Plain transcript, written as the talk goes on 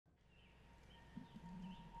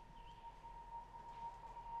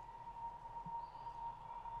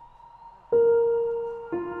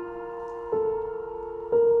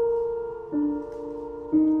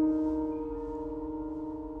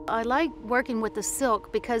I like working with the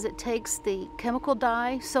silk because it takes the chemical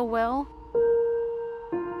dye so well.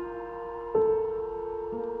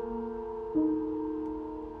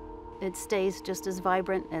 It stays just as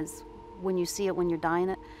vibrant as when you see it when you're dyeing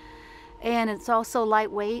it. And it's also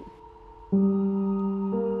lightweight.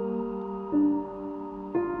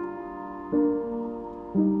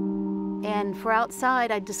 And for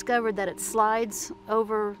outside, I discovered that it slides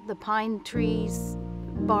over the pine trees,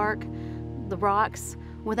 bark, the rocks,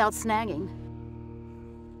 without snagging.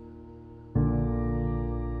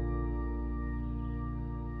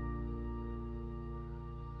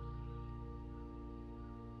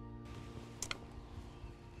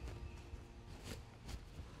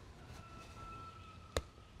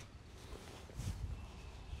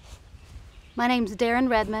 My name's Daren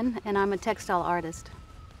Redman, and I'm a textile artist,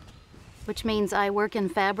 which means I work in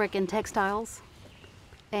fabric and textiles.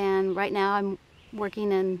 And right now I'm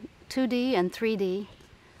working in 2D and 3D.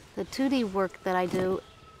 The 2D work that I do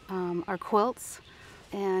are quilts,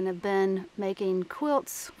 and I've been making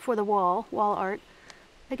quilts for the wall art,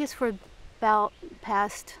 I guess for about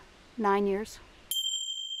past 9 years.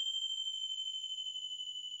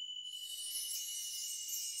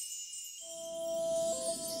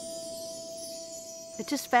 It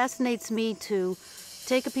just fascinates me to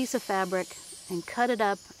take a piece of fabric and cut it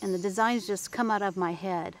up, and the designs just come out of my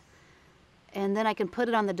head. And then I can put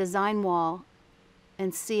it on the design wall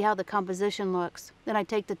and see how the composition looks. Then I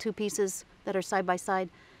take the two pieces that are side by side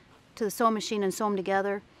to the sewing machine and sew them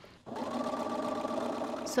together.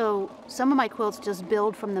 So some of my quilts just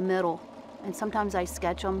build from the middle, and sometimes I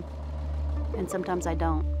sketch them and sometimes I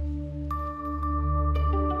don't.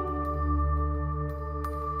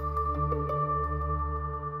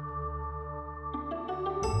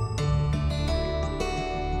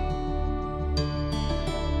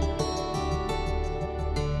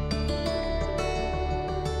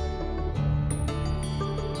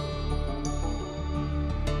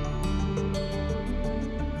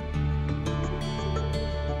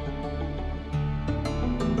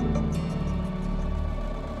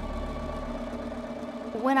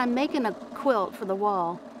 When I'm making a quilt for the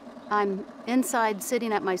wall, I'm inside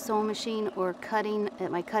sitting at my sewing machine or cutting at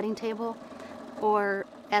my cutting table or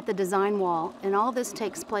at the design wall, and all this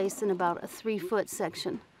takes place in about a 3-foot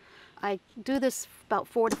section. I do this about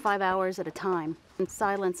 4 to 5 hours at a time in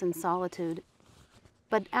silence and solitude.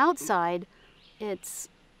 But outside,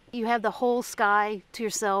 you have the whole sky to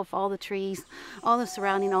yourself, all the trees, all the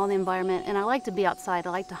surrounding, all the environment, and I like to be outside.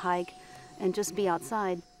 I like to hike and just be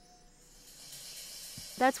outside.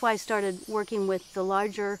 That's why I started working with the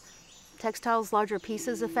larger textiles, larger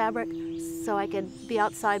pieces of fabric, so I could be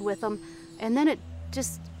outside with them. And then it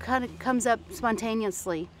just kind of comes up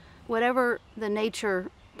spontaneously. Whatever the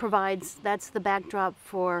nature provides, that's the backdrop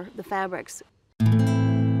for the fabrics.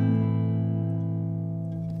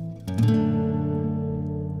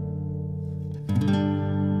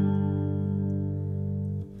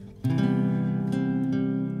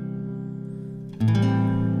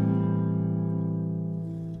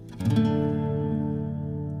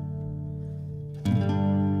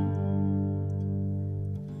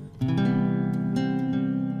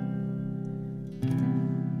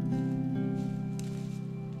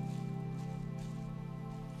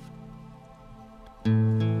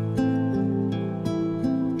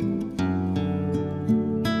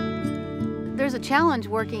 There's a challenge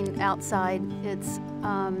working outside. It's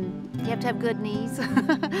you have to have good knees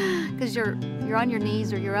because you're on your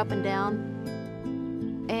knees or you're up and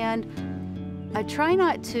down. And I try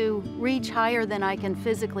not to reach higher than I can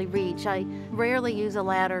physically reach. I rarely use a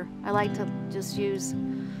ladder. I like to just use,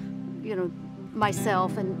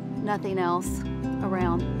 myself and nothing else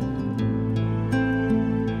around.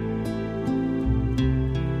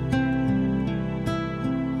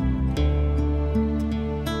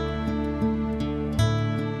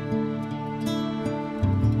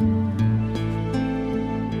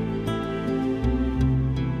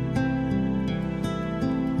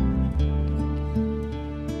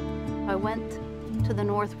 I went to the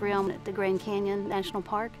North Rim at the Grand Canyon National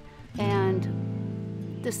Park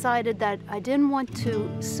and decided that I didn't want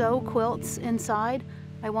to sew quilts inside.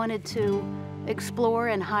 I wanted to explore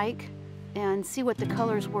and hike and see what the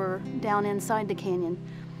colors were down inside the canyon.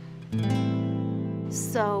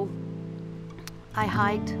 So I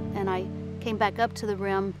hiked and I came back up to the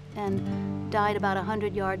rim and dyed about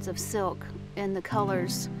 100 yards of silk in the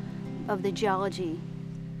colors of the geology.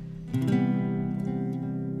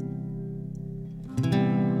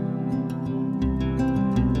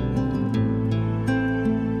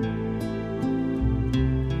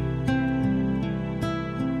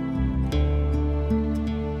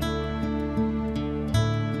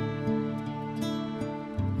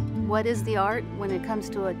 what is the art when it comes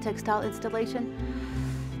to a textile installation?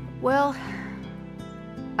 Well,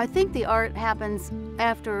 I think the art happens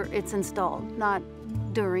after it's installed, not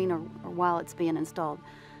during or while it's being installed.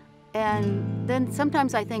 And then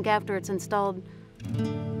sometimes I think after it's installed,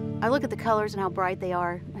 I look at the colors and how bright they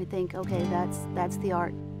are. I think, okay, that's the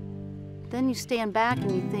art. Then you stand back and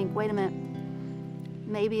you think, wait a minute,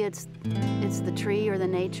 maybe it's the tree or the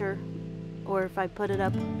nature, or if I put it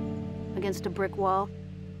up against a brick wall,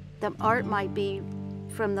 the art might be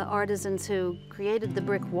from the artisans who created the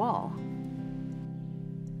brick wall.